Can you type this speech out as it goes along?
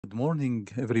Good morning,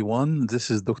 everyone. This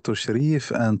is Dr.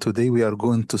 Sharif, and today we are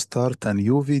going to start a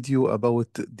new video about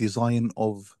design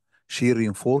of shear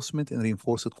reinforcement in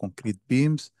reinforced concrete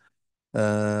beams.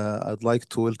 I'd like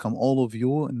to welcome all of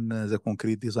you in the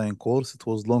concrete design course. It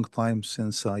was a long time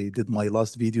since I did my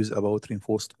last videos about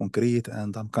reinforced concrete,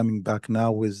 and I'm coming back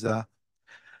now with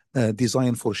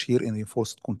design for shear in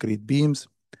reinforced concrete beams.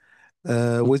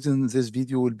 Within this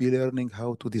video, we'll be learning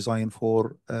how to design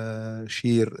for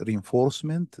shear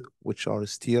reinforcement, which are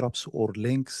stirrups or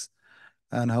links,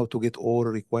 and how to get all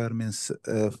requirements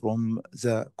from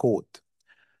the code.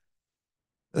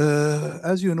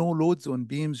 As you know, loads on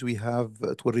beams we have,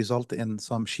 it will result in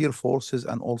some shear forces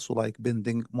and also like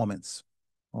bending moments.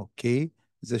 Okay,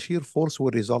 the shear force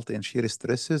will result in shear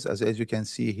stresses, as you can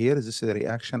see here. This is a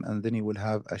reaction, and then you will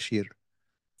have a shear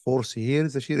force here.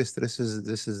 The shear stresses,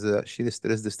 this is the shear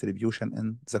stress distribution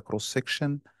in the cross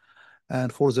section.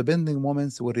 And for the bending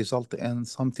moments will result in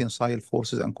some tensile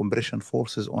forces and compression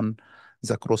forces on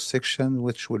the cross section,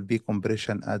 which will be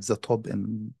compression at the top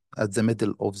and at the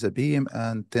middle of the beam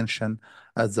and tension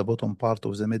at the bottom part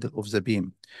of the middle of the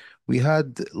beam. We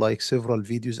had like several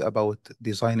videos about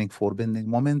designing for bending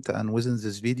moment, and within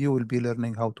this video we'll be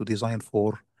learning how to design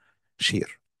for shear.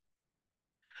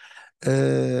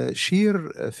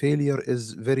 Shear failure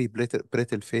is very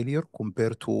brittle failure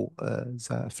compared to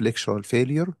the flexural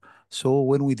failure. So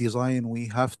when we design, we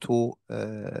have to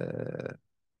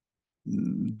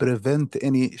prevent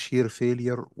any shear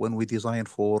failure when we design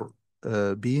for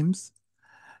beams,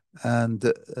 and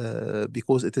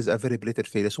because it is a very brittle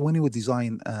failure. So when you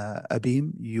design a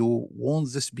beam, you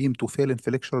want this beam to fail in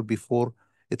flexural before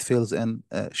it fails in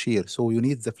shear. So you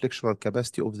need the flexural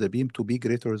capacity of the beam to be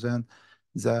greater than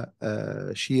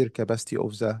the shear capacity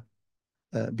of the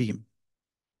beam.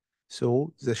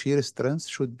 So the shear strength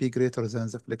should be greater than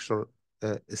the flexural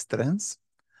strength.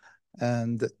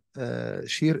 And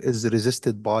shear is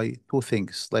resisted by two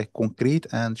things, like concrete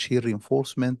and shear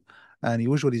reinforcement. And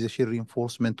usually the shear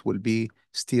reinforcement will be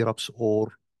stirrups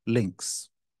or links.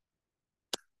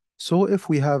 So if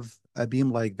we have a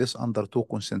beam like this under two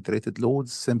concentrated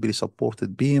loads, simply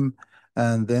supported beam,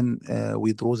 and then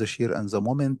we draw the shear and the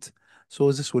moment. So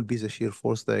this will be the shear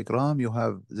force diagram. You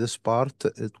have this part,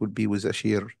 it will be with a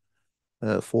shear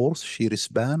force, shear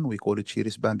span. We call it shear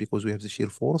span because we have the shear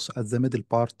force. At the middle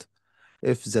part,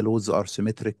 if the loads are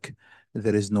symmetric,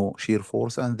 there is no shear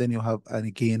force. And then you have, and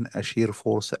again, a shear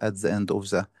force at the end of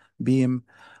the beam.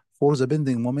 For the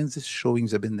bending moment, this is showing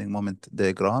the bending moment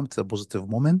diagram. It's a positive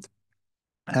moment.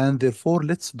 And therefore,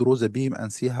 let's draw the beam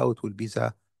and see how it will be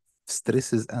the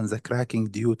stresses and the cracking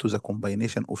due to the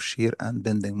combination of shear and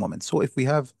bending moment. So if we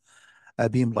have a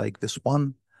beam like this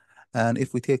one, and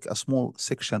if we take a small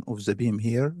section of the beam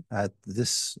here at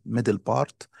this middle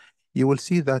part, you will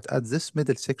see that at this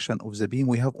middle section of the beam,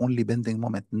 we have only bending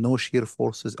moment, no shear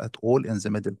forces at all in the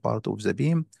middle part of the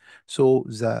beam. So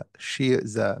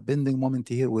the bending moment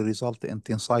here will result in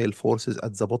tensile forces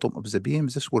at the bottom of the beam.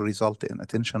 This will result in a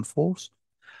tension force.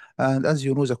 And as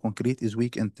you know, the concrete is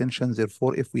weak in tension.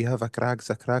 Therefore, if we have a crack,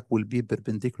 the crack will be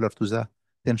perpendicular to the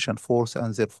tension force,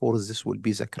 and therefore this will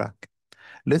be the crack.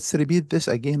 Let's repeat this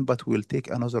again, but we'll take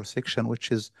another section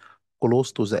which is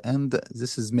close to the end.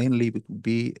 This is mainly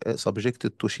be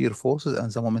subjected to shear forces, and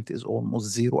the moment is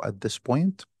almost zero at this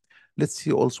point. Let's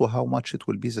see also how much it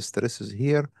will be the stresses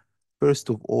here. First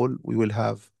of all, we will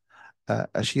have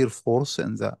a shear force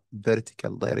in the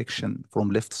vertical direction from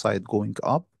left side going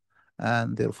up,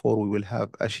 and therefore we will have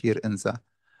a shear in the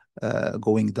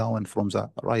going down from the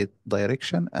right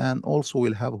direction, and also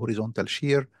we'll have horizontal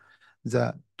shear.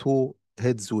 The two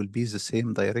heads will be the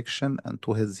same direction, and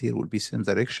two heads here will be same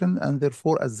direction, and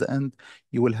therefore at the end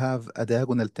you will have a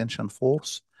diagonal tension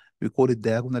force. We call it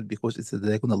diagonal because it's a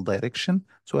diagonal direction.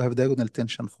 So I have diagonal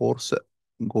tension force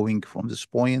going from this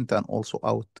point and also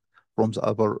out from the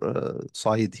other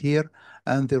side here.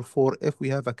 And therefore, if we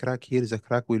have a crack here, the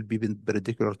crack will be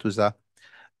perpendicular to the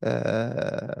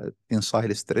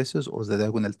tensile stresses or the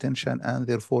diagonal tension, and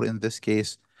therefore in this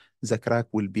case the crack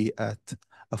will be at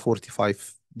a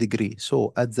 45 degree.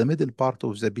 So at the middle part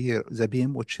of the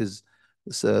beam, which is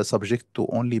subject to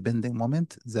only bending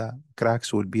moment, the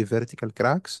cracks will be vertical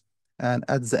cracks, and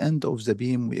at the end of the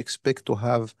beam we expect to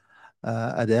have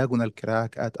a diagonal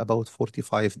crack at about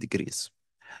 45 degrees.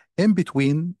 In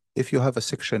between, if you have a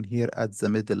section here at the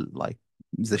middle, like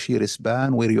the shear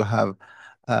span, where you have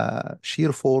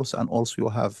shear force and also you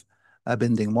have a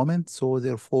bending moment, so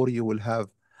therefore you will have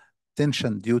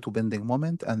tension due to bending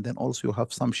moment, and then also you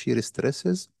have some shear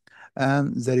stresses,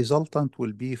 and the resultant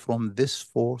will be from this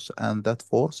force and that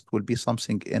force. It will be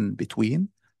something in between.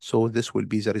 So this will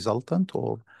be the resultant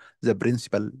or the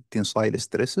principal tensile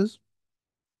stresses.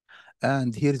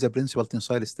 And here the principal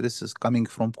tensile stresses coming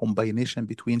from combination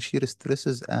between shear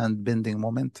stresses and bending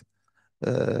moment,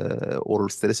 or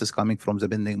stresses coming from the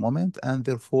bending moment, and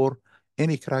therefore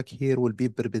any crack here will be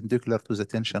perpendicular to the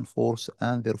tension force,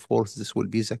 and therefore this will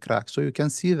be the crack. So you can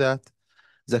see that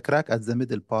the crack at the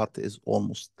middle part is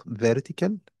almost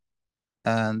vertical,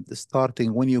 and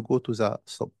starting when you go to the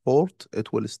support,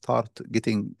 it will start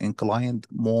getting inclined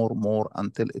more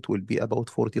until it will be about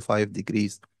 45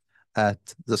 degrees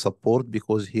at the support,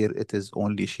 because here it is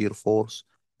only shear force,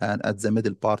 and at the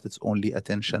middle part it's only a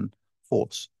tension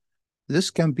force. This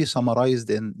can be summarized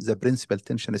in the principal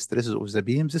tension stresses of the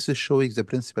beam. This is showing the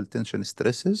principal tension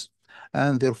stresses,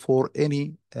 and therefore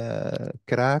any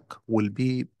crack will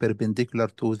be perpendicular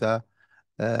to the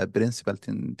principal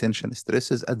tension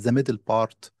stresses. At the middle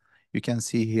part, you can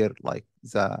see here like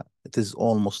it is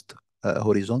almost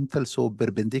horizontal, so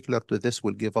perpendicular to this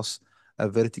will give us a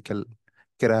vertical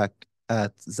crack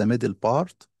at the middle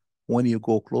part. When you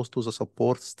go close to the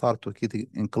support, start to get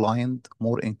inclined,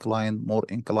 more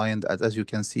inclined. As you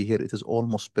can see here, it is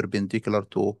almost perpendicular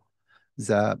to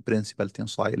the principal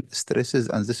tensile stresses,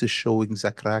 and this is showing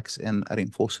the cracks in a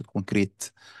reinforced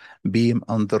concrete beam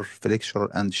under flexural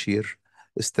and shear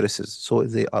stresses. So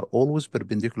they are always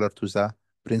perpendicular to the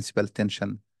principal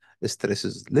tension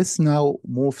stresses. Let's now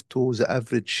move to the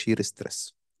average shear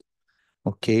stress.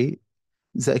 Okay,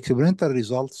 the experimental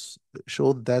results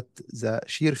showed that the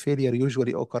shear failure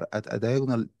usually occur at a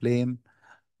diagonal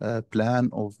plan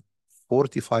of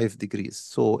 45 degrees.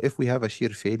 So if we have a shear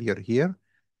failure here,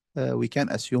 we can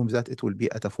assume that it will be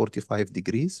at a 45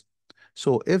 degrees.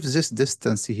 So if this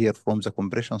distance here from the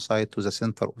compression side to the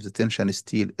center of the tension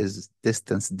steel is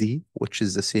distance D, which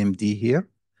is the same D here,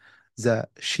 the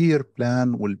shear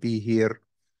plan will be here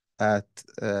at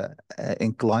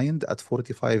inclined at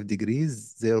 45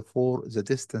 degrees. Therefore, the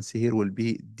distance here will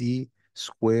be D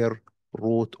square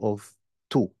root of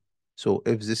 2. So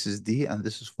if this is D and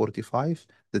this is 45,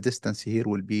 the distance here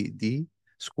will be D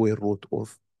square root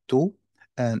of 2.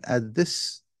 And at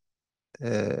this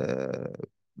uh,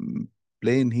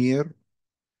 plane here,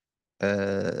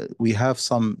 we have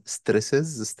some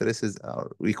stresses. The stresses are,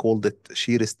 we called it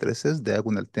shear stresses,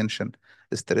 diagonal tension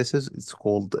stresses. It's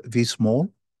called V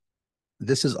small.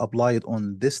 This is applied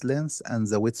on this length and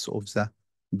the width of the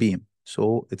beam.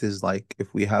 So it is like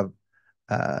if we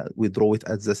draw it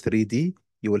as the 3D,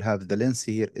 you will have the length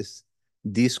here is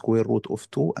D square root of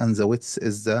 2 and the width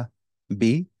is the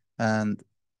B, and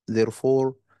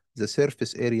therefore the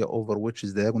surface area over which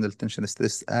is diagonal tension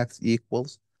stress acts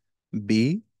equals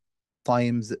B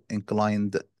times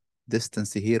inclined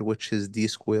distance here, which is D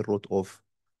square root of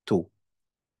 2.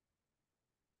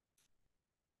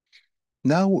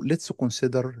 Now let's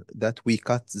consider that we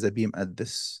cut the beam at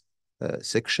this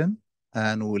section,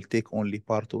 and we will take only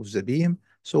part of the beam.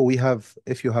 So we have,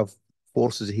 if you have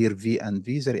forces here V and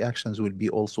V, the reactions will be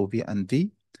also V and V,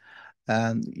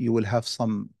 and you will have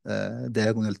some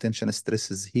diagonal tension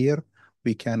stresses here.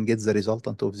 We can get the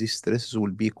resultant of these stresses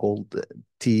will be called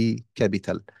T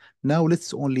capital. Now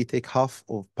let's only take half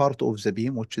of part of the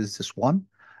beam, which is this one,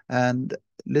 and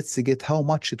let's get how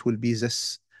much it will be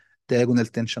this diagonal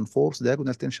tension force.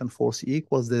 Diagonal tension force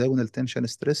equals the diagonal tension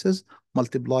stresses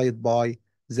multiplied by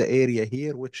the area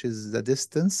here, which is the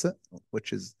distance,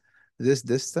 which is this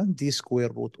distance, D square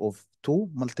root of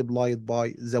 2 multiplied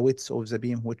by the width of the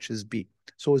beam, which is B.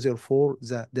 So therefore,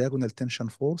 the diagonal tension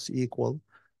force equal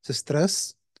the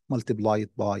stress multiplied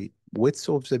by width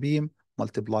of the beam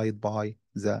multiplied by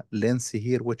the length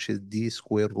here, which is D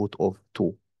square root of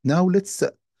 2. Now let's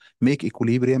make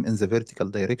equilibrium in the vertical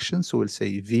direction. So we'll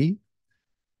say V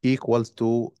equals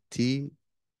to T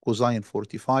cosine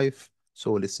 45.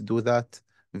 So let's do that.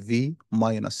 V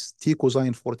minus T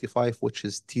cosine 45, which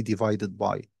is T divided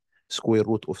by square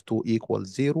root of 2 equals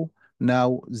 0.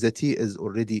 Now the T is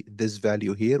already this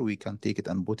value here. We can take it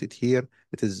and put it here.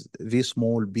 It is V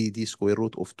small b D square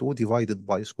root of 2 divided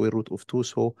by square root of 2.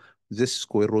 So this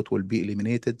square root will be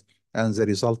eliminated, and the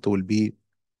result will be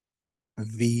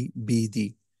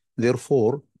VBD.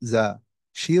 Therefore, the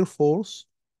shear force,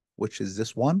 which is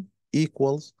this one,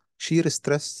 equals shear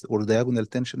stress or diagonal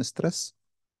tension stress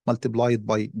multiplied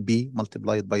by B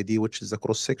multiplied by D, which is the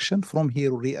cross section. From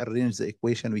here, rearrange the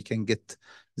equation, we can get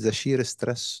the shear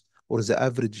stress or the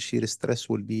average shear stress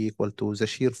will be equal to the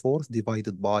shear force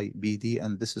divided by BD,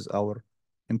 and this is our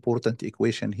important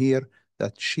equation here,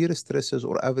 that shear stresses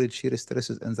or average shear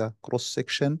stresses in the cross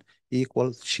section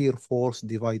equals shear force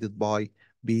divided by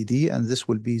BD, and this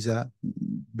will be the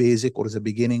basic or the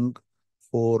beginning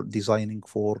for designing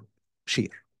for shear.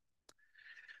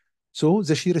 So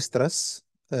the shear stress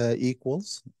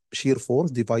equals shear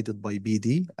force divided by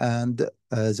BD, and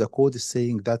the code is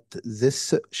saying that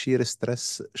this shear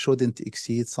stress shouldn't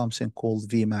exceed something called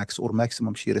Vmax, or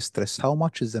maximum shear stress. How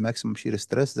much is the maximum shear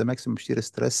stress? The maximum shear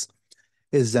stress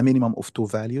is the minimum of two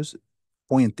values, zero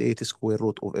point 0.8 square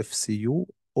root of FCU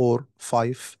or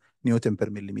 5 Newton per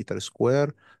millimeter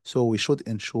square. So we should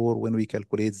ensure when we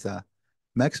calculate the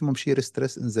maximum shear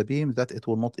stress in the beam that it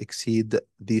will not exceed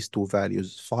these two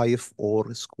values, 5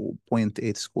 or zero point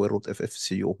 0.8 square root of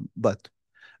FCU. But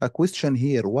a question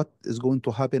here, what is going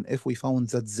to happen if we found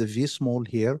that the V small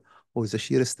here, or the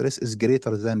shear stress, is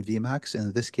greater than Vmax?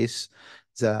 In this case,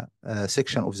 the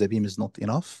section of the beam is not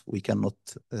enough. We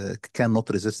cannot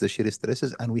resist the shear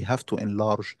stresses, and we have to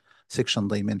enlarge section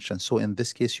dimension. So in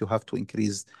this case, you have to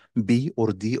increase B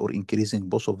or D, or increasing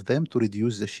both of them to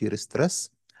reduce the shear stress,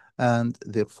 and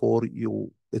therefore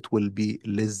it will be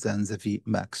less than the V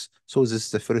max. So this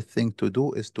is the first thing to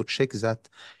do, is to check that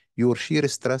your shear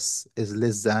stress is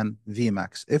less than V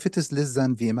max. If it is less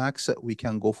than V max, we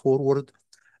can go forward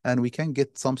and we can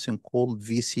get something called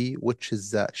VC, which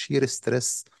is the shear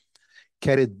stress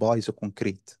carried by the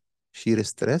concrete. Shear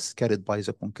stress carried by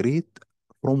the concrete.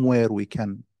 From where we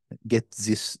can get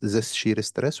this shear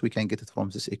stress? We can get it from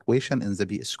this equation in the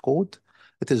BS code.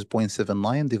 It is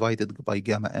 0.79 divided by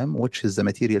gamma M, which is the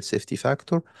material safety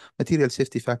factor. Material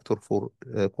safety factor for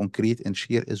concrete and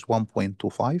shear is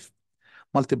 1.25,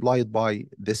 multiplied by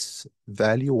this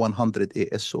value, 100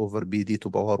 AS over BD to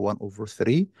power 1 over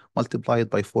 3, multiplied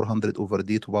by 400 over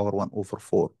D to power 1 over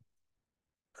 4.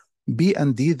 B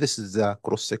and D, this is the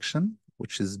cross section,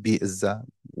 which is B is the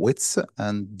width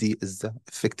and D is the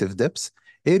effective depth.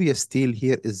 Area steel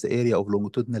here is the area of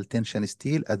longitudinal tension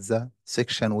steel at the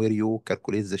section where you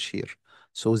calculate the shear.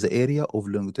 So the area of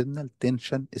longitudinal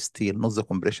tension steel, not the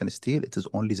compression steel, it is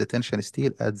only the tension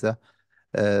steel at the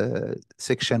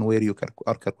section where you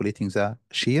are calculating the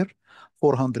shear.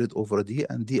 400 over D,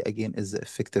 and D again is the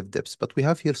effective depth. But we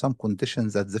have here some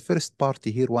conditions that the first party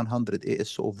here, 100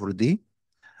 AS over D,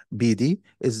 BD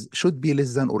should be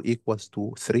less than or equals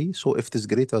to 3. So if it is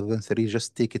greater than 3,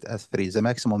 just take it as 3. The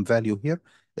maximum value here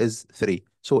is 3.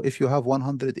 So if you have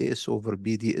 100 AS over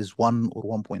BD is 1 or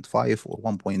 1.5 or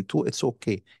 1.2, it's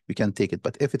okay. You can take it.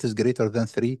 But if it is greater than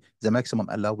 3, the maximum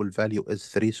allowable value is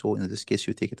 3. So in this case,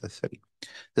 you take it as 3.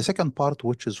 The second part,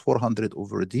 which is 400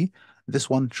 over D,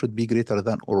 this one should be greater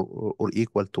than or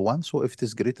equal to 1. So if it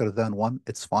is greater than 1,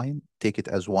 it's fine. Take it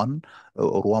as 1.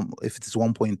 Or 1. If it is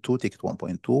 1.2, take it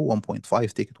 1.2.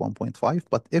 1.5, take it 1.5.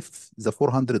 But if the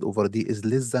 400 over D is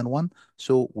less than 1,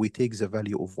 so we take the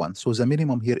value of 1. So the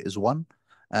minimum here is 1,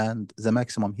 and the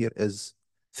maximum here is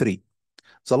 3.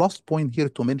 The last point here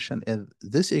to mention is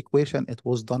this equation, it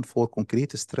was done for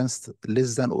concrete strength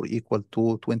less than or equal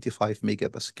to 25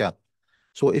 megapascal.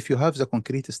 So if you have the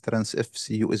concrete strength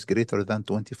FCU is greater than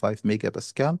 25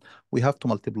 megapascal, we have to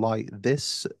multiply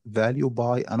this value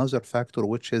by another factor,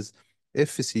 which is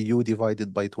FCU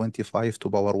divided by 25 to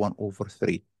power 1 over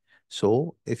 3.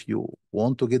 So if you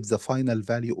want to get the final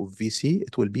value of VC,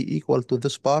 it will be equal to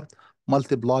this part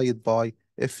multiplied by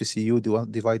FCU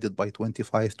divided by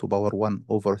 25 to power 1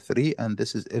 over 3. And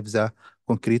this is if the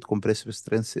concrete compressive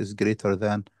strength is greater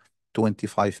than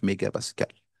 25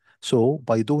 megapascal. So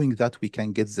by doing that, we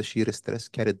can get the shear stress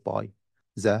carried by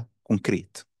the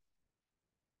concrete.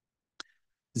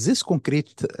 This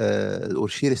concrete or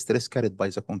shear stress carried by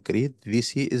the concrete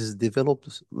VC is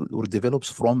develops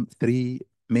from three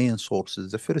main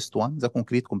sources. The first one, the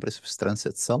concrete compressive strength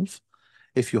itself.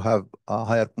 If you have a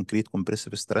higher concrete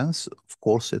compressive strength, of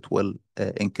course, it will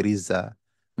increase the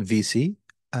VC,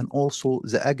 and also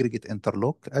the aggregate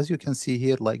interlock. As you can see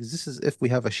here, like this is if we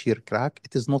have a shear crack,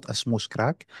 it is not a smooth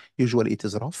crack. Usually it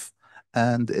is rough,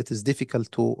 and it is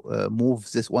difficult to move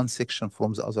this one section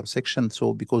from the other section.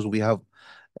 So because we have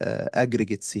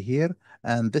aggregates here,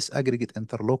 and this aggregate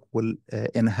interlock will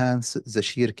enhance the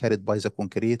shear carried by the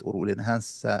concrete, or will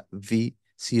enhance the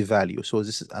VC value. So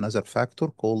this is another factor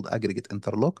called aggregate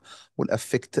interlock, will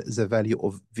affect the value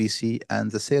of VC.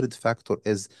 And the third factor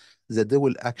is the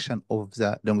dual action of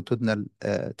the longitudinal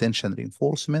tension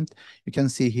reinforcement. You can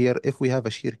see here, if we have a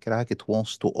shear crack, it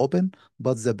wants to open,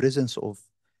 but the presence of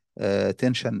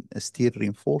tension steel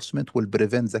reinforcement will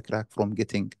prevent the crack from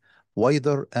getting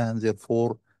wider, and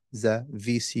therefore the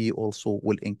VC also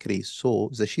will increase. So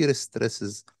the shear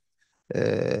stresses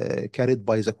carried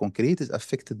by the concrete is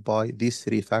affected by these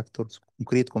three factors: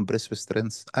 concrete compressive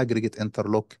strength, aggregate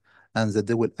interlock, and the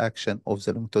dual action of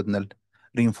the longitudinal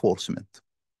reinforcement.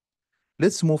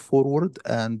 Let's move forward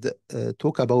and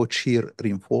talk about shear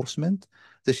reinforcement.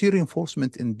 The shear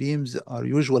reinforcement in beams are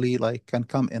usually like can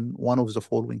come in one of the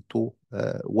following two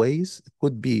ways. It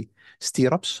could be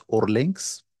stirrups or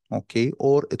links, okay,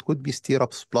 or it could be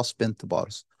stirrups plus bent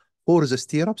bars. For the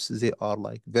stirrups, they are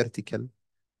like vertical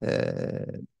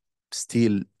uh,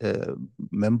 steel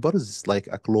members, like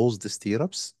a closed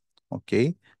stirrups,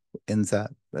 okay. In the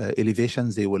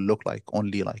elevations, they will look like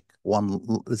only like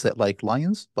like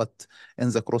lines, but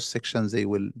in the cross sections, they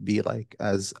will be like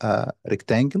as a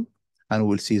rectangle, and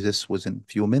we'll see this within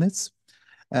few minutes.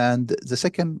 And the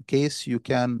second case, you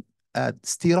can add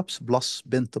stirrups plus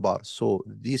bent bars. So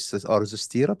these are the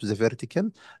stirrups, the vertical,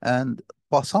 and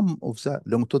for some of the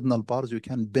longitudinal bars, you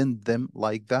can bend them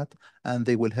like that, and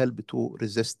they will help to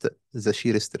resist the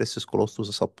shear stresses close to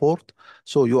the support.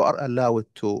 So you are allowed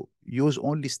to use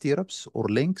only stirrups or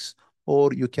links,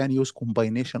 or you can use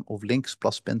combination of links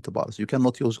plus bent bars. You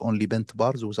cannot use only bent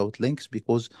bars without links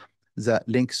because the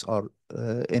links are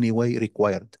anyway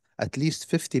required. At least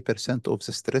 50% of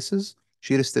the stresses,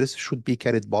 shear stress, should be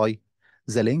carried by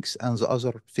the links, and the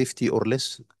other 50 or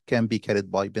less can be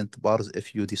carried by bent bars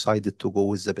if you decided to go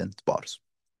with the bent bars.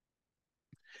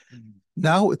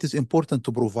 Now, it is important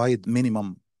to provide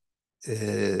minimum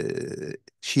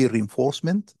shear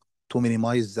reinforcement to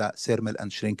minimize the thermal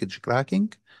and shrinkage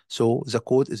cracking. So the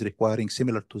code is requiring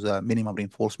similar to the minimum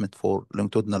reinforcement for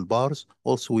longitudinal bars.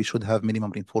 Also, we should have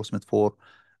minimum reinforcement for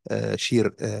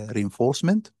shear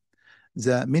reinforcement.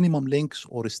 The minimum links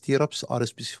or stirrups are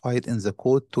specified in the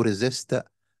code to resist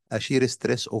a shear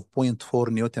stress of zero point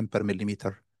 0.4 Newton per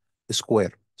millimeter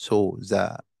square. So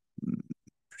the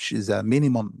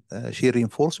minimum shear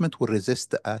reinforcement will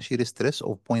resist a shear stress of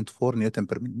zero point 0.4 Newton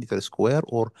per millimeter square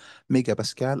or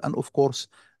megapascal. And of course,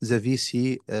 the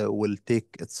VC will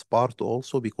take its part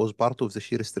also, because part of the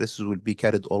shear stresses will be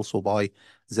carried also by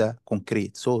the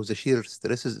concrete. So the shear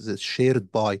stresses is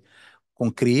shared by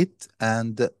concrete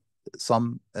and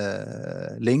some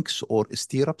links or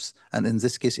stirrups. And in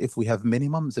this case, if we have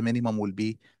minimum, the minimum will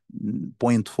be 0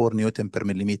 0.4 Newton per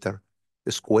millimeter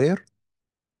square.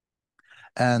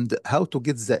 And how to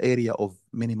get the area of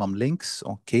minimum links?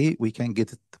 Okay, we can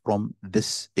get it from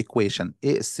this equation.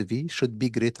 ASV should be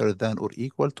greater than or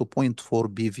equal to 0.4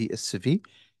 BVSV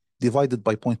divided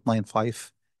by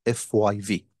 0.95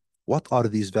 FYV. What are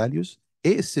these values?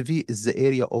 ASV is the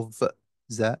area of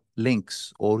the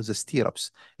links or the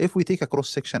stirrups. If we take a cross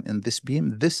section in this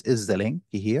beam, this is the link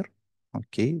here.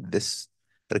 Okay, this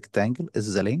rectangle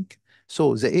is the link.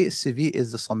 So the ASV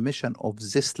is the summation of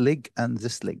this leg and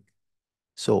this leg.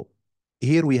 So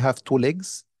here we have two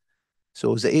legs.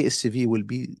 So the ASV will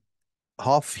be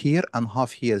half here and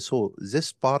half here. So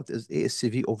this part is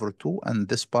ASV over 2, and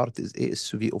this part is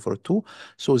ASV over 2.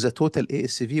 So the total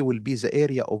ASV will be the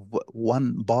area of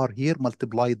one bar here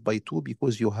multiplied by 2,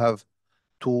 because you have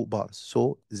two bars.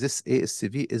 So this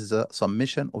ASV is the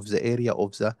summation of the area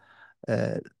of the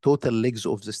total legs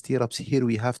of the stirrups. Here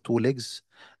we have two legs.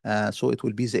 So it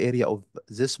will be the area of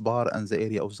this bar and the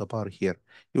area of the bar here.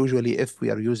 Usually, if we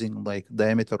are using like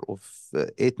diameter of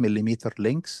 8 millimeter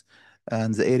links,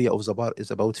 and the area of the bar is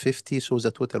about 50, so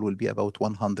the total will be about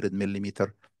 100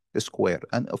 millimeter square.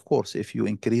 And of course, if you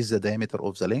increase the diameter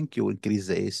of the link, you increase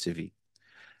the ASV.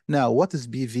 Now, what is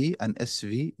BV and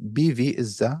SV? BV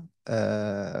is the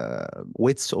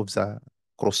width of the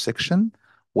cross section.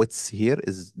 Width here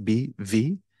is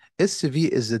BV. SV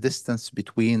is the distance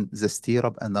between the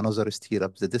stirrup and another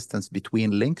stirrup. The distance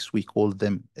between links, we call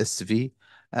them SV.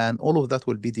 And all of that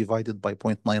will be divided by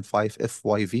 0.95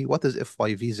 FYV. What is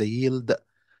FYV? The yield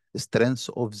strength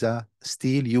of the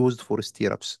steel used for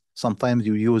stirrups. Sometimes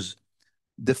you use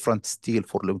different steel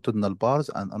for longitudinal bars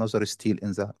and another steel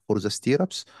in the for the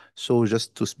stirrups. So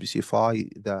just to specify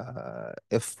the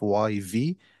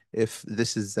FYV, if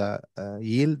this is the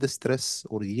yield stress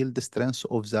or yield strength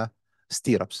of the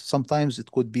stirrups. Sometimes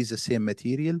it could be the same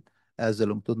material as the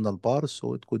longitudinal bar,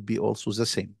 so it could be also the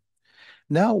same.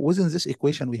 Now, within this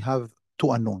equation, we have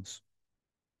two unknowns.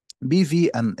 BV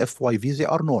and FYV, they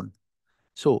are known.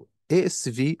 So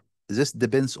ASV, this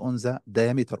depends on the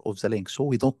diameter of the link. So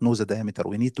we don't know the diameter.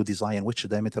 We need to design which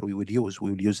diameter we will use.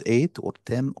 We will use 8 or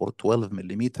 10 or 12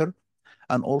 millimeter.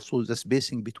 And also the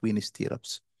spacing between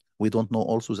stirrups. We don't know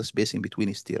also the spacing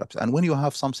between stirrups. And when you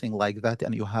have something like that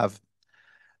and you have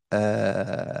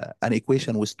an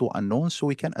equation with two unknowns, so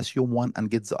we can assume one and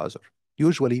get the other.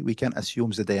 Usually we can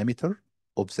assume the diameter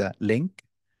of the link.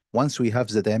 Once we have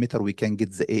the diameter, we can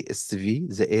get the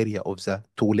ASV, the area of the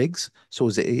two legs. So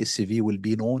the ASV will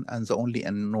be known, and the only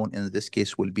unknown in this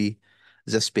case will be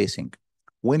the spacing.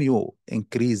 When you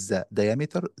increase the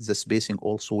diameter, the spacing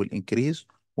also will increase.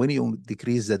 When you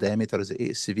decrease the diameter, the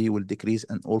ASV will decrease,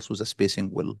 and also the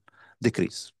spacing will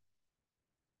decrease.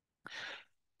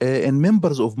 In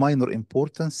members of minor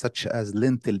importance, such as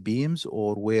lintel beams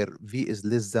or where V is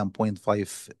less than zero point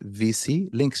 0.5 VC,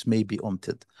 links may be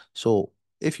omitted. So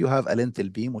if you have a lintel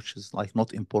beam, which is like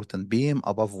not important beam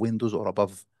above windows or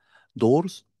above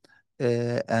doors,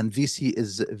 and VC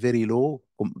is very low,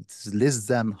 it's less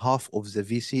than half of the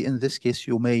VC. In this case,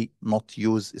 you may not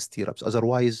use stirrups.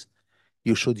 Otherwise,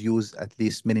 you should use at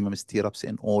least minimum stirrups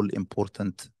in all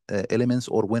important elements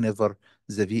or whenever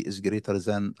the V is greater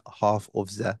than half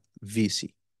of the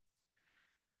VC.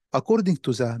 According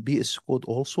to the BS code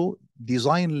also,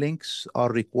 design links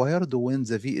are required when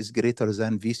the V is greater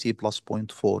than VC plus zero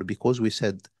point 0.4 because we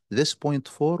said this zero point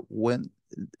 0.4 when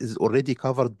is already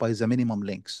covered by the minimum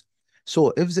links.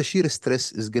 So if the shear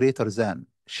stress is greater than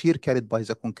shear carried by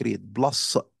the concrete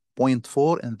plus zero point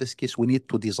 0.4, in this case we need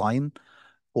to design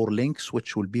or links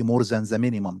which will be more than the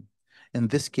minimum. In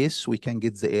this case, we can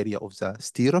get the area of the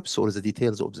stirrups or the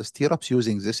details of the stirrups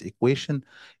using this equation,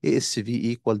 ASV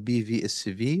equal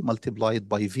BVSV multiplied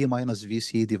by V minus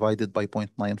VC divided by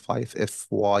 0.95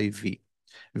 FYV.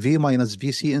 V minus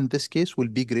VC in this case will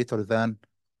be greater than zero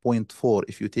point 0.4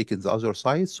 if you take it the other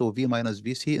side. So V minus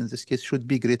VC in this case should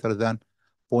be greater than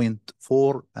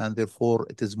 0.4 and therefore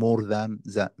it is more than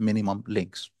the minimum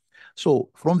links. So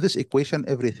from this equation,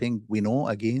 everything we know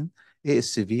again,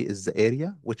 ASCV is the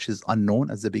area which is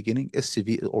unknown at the beginning.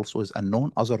 SCV also is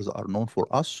unknown. Others are known for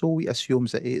us. So we assume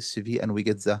the ASCV and we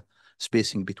get the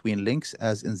spacing between links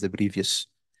as in the previous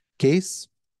case.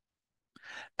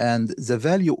 And the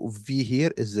value of V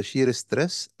here is the shear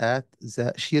stress at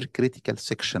the shear critical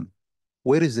section.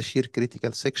 Where is the shear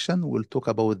critical section? We'll talk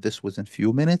about this within a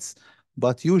few minutes,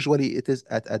 but usually it is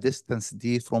at a distance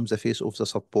D from the face of the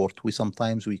support.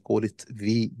 Sometimes we call it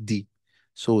VD.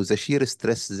 So the shear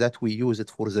stress that we use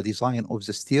it for the design of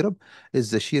the stirrup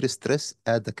is the shear stress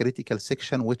at the critical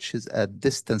section, which is at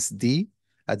distance D,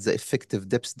 at the effective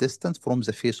depth distance from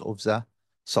the face of the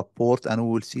support, and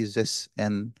we will see this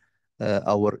in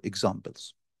our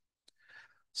examples.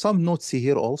 Some notes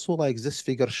here also, like this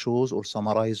figure shows or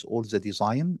summarize all the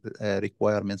design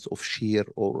requirements of shear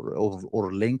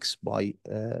or links by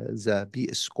the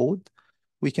BS code.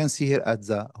 We can see here at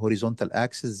the horizontal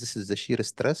axis, this is the shear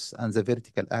stress, and the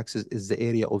vertical axis is the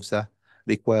area of the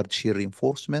required shear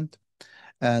reinforcement.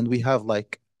 And we have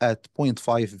like at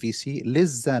 0.5 VC,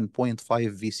 less than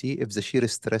 0.5 VC, if the shear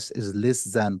stress is less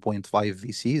than 0.5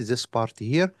 VC, this part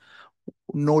here,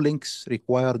 no links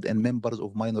required in members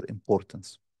of minor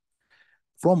importance.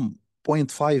 From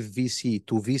 0.5 VC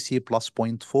to VC plus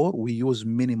 0.4, we use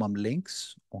minimum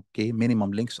links. Okay,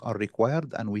 minimum links are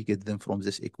required, and we get them from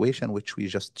this equation, which we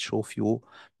just showed a few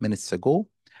minutes ago.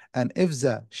 And if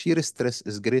the shear stress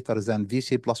is greater than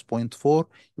VC plus 0.4,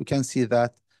 you can see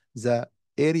that the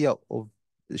area of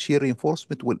shear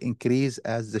reinforcement will increase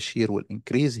as the shear will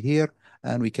increase here,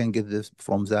 and we can get this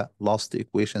from the last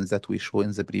equations that we show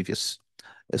in the previous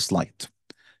slide.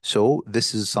 So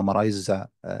this is summarize the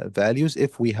values.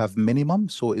 If we have minimum,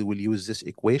 so it will use this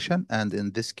equation. And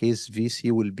in this case,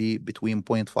 VC will be between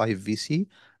 0.5 VC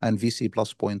and VC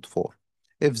plus 0.4.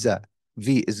 If the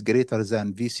V is greater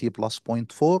than VC plus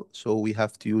 0.4, so we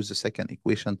have to use the second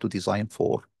equation to design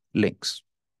for links.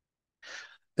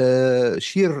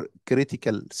 Shear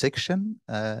critical section.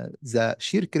 The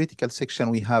shear critical section,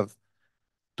 we have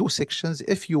two sections.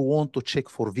 If you want to check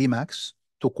for Vmax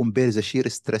to compare the shear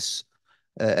stress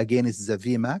against the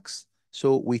Vmax,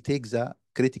 so we take the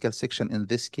critical section in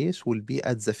this case will be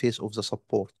at the face of the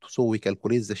support. So we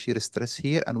calculate the shear stress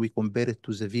here and we compare it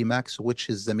to the Vmax, which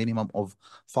is the minimum of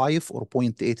 5 or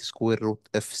 0.8 square root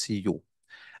FCU.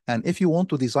 And if you want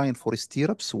to design for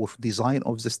stirrups or design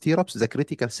of the stirrups, the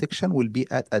critical section will be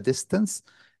at a distance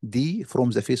D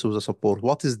from the face of the support.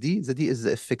 What is D? The D is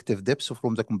the effective depth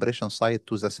from the compression side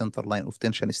to the center line of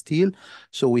tension steel.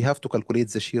 So we have to calculate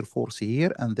the shear force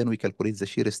here, and then we calculate the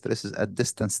shear stresses at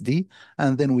distance D,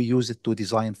 and then we use it to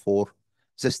design for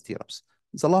the stirrups.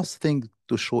 The last thing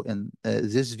to show in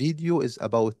this video is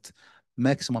about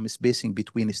maximum spacing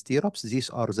between stirrups.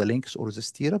 These are the links or the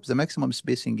stirrups. The maximum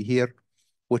spacing here,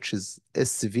 which is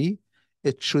SV,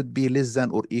 it should be less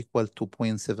than or equal to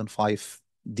 0.75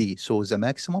 D. So the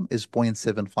maximum is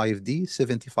 0.75 D,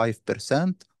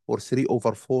 75% or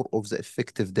 3/4 of the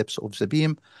effective depth of the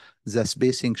beam. The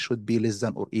spacing should be less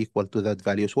than or equal to that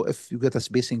value. So if you get a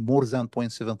spacing more than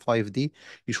 0.75 D,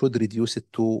 you should reduce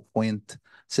it to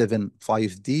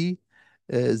 0.75 D.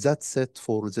 That's it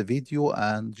for the video,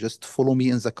 and just follow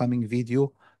me in the coming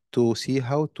video to see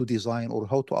how to design or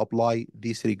how to apply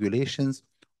these regulations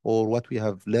or what we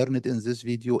have learned in this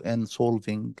video in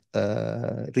solving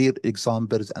real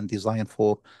examples and design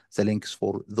for the links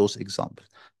for those examples.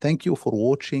 Thank you for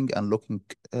watching and looking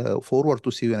forward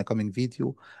to see you in a coming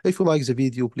video. If you like the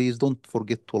video, please don't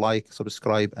forget to like,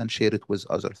 subscribe, and share it with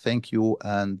others. Thank you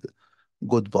and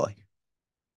goodbye.